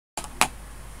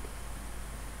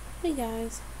Hey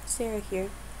guys, Sarah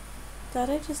here. Thought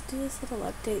I'd just do this little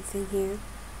update thing here.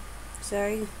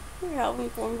 Sorry for how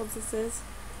informal this is,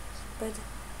 but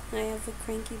I have a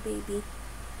cranky baby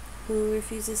who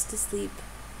refuses to sleep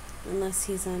unless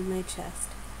he's on my chest.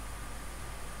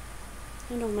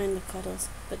 I don't mind the cuddles,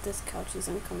 but this couch is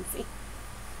uncomfy.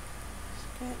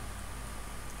 But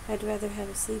I'd rather have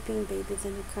a sleeping baby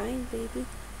than a crying baby.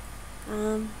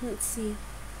 Let's see.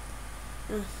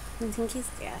 I think he's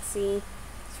gassy.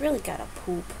 He's really gotta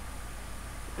poop.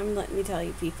 Let me tell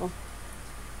you, people.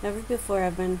 Never before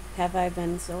have I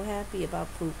been so happy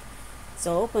about poop,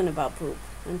 so open about poop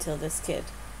until this kid.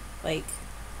 Like,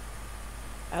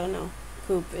 I don't know.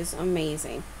 Poop is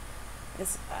amazing.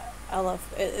 I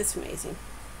love it. It's amazing.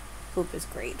 Poop is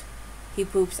great. He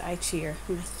poops, I cheer.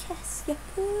 I'm like, yes, you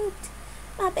pooped.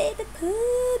 My baby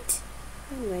pooped.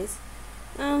 Anyways,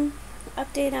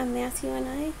 update on Matthew and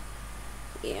I.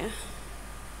 Yeah.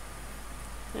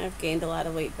 I've gained a lot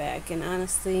of weight back, and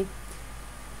honestly,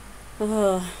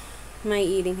 my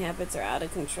eating habits are out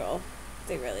of control.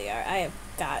 They really are. I have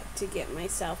got to get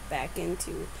myself back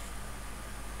into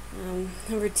a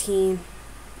routine.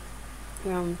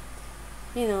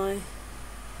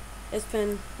 It's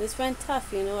been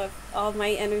tough. All my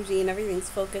energy and everything's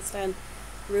focused on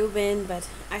Reuben, but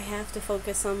I have to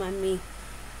focus some on me,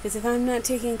 because if I'm not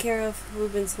taken care of,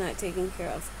 Reuben's not taken care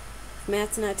of.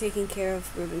 Matt's not taken care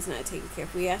of, Reuben's not taken care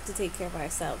of. We have to take care of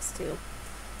ourselves too.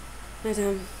 But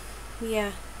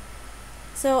yeah.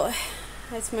 So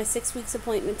it's my 6 weeks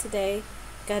appointment today.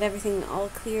 Got everything all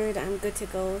cleared. I'm good to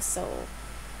go. So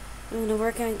I'm gonna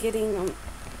work on getting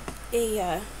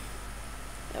a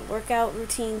workout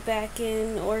routine back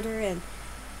in order, and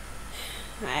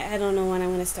I don't know when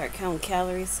I'm gonna start counting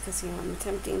calories, because I'm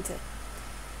attempting to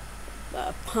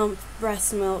pump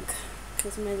breast milk,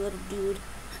 because my little dude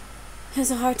has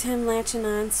a hard time latching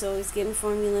on, so he's getting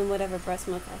formula and whatever breast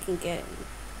milk I can get.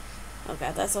 Oh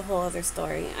god, that's a whole other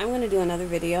story. I'm going to do another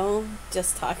video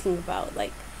just talking about,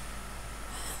 like,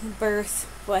 birth,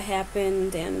 what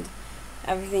happened, and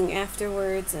everything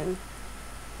afterwards, and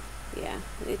yeah,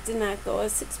 it did not go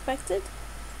as expected,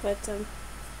 but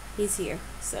he's here,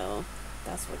 so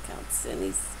that's what counts.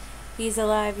 And he's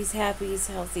alive, he's happy, he's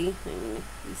healthy. I mean,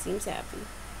 he seems happy.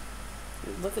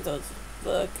 Look at those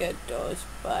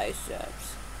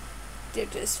biceps. They're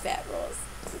just fat rolls.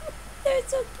 They're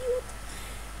so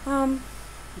cute.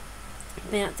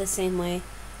 Matt the same way.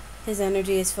 His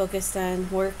energy is focused on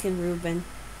work and Reuben.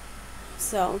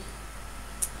 So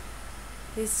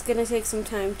he's gonna take some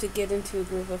time to get into a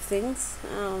groove of things.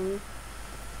 And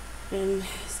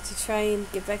to try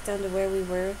and get back down to where we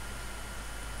were.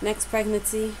 Next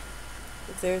pregnancy,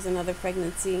 if there's another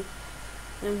pregnancy,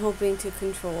 I'm hoping to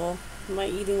control my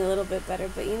eating a little bit better,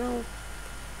 but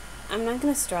I'm not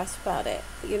gonna stress about it.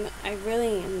 I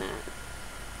really am not,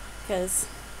 because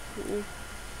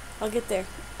I'll get there.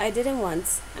 I did it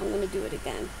once. I'm gonna do it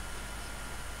again.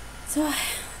 So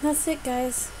that's it,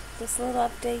 guys. Just a little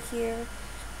update here.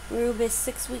 Rube is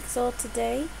 6 weeks old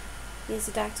today. He has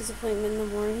a doctor's appointment in the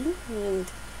morning,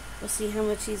 and we'll see how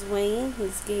much he's weighing.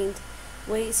 He's gained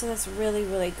weight, so that's really,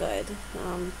 really good.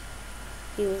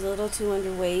 He was a little too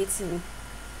underweight, and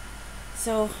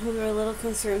so we were a little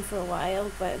concerned for a while,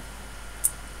 but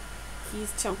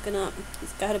he's chunking up.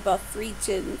 He's got about 3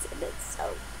 chins, and it's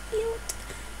so cute.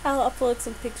 I'll upload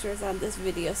some pictures on this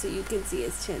video so you can see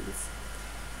his chins.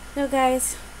 So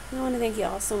guys, I want to thank you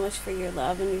all so much for your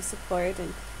love and your support,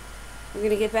 and we're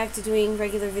going to get back to doing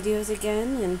regular videos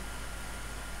again, and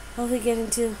hopefully get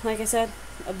into, like I said,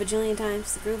 a bajillion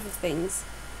times, the groove of things.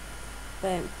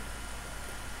 But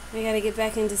I gotta get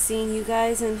back into seeing you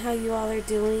guys and how you all are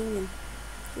doing, and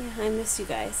yeah, I miss you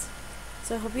guys.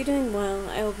 So I hope you're doing well.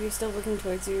 I hope you're still working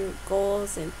towards your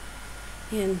goals, and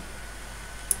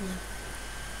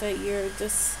that you're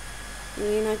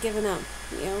not giving up.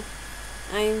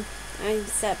 I'm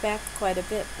sat back quite a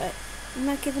bit, but I'm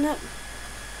not giving up.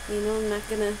 I'm not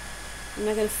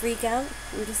gonna freak out.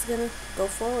 I'm just gonna go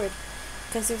forward,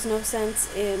 because there's no sense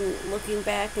in looking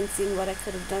back and seeing what I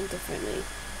could have done differently.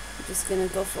 I'm just gonna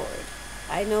go forward.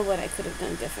 I know what I could have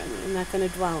done differently. I'm not gonna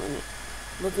dwell on it.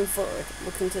 Looking forward,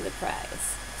 looking to the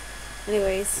prize.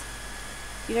 Anyways,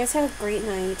 you guys have a great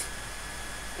night,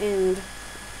 and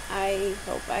I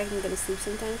hope I'm gonna sleep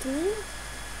sometime tonight.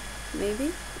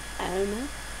 Maybe. I don't know.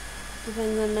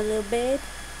 Depends on my little bed.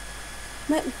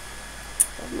 But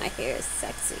my hair is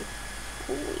sexy.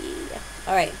 Oh yeah.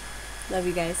 Alright. Love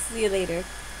you guys. See you later.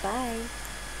 Bye.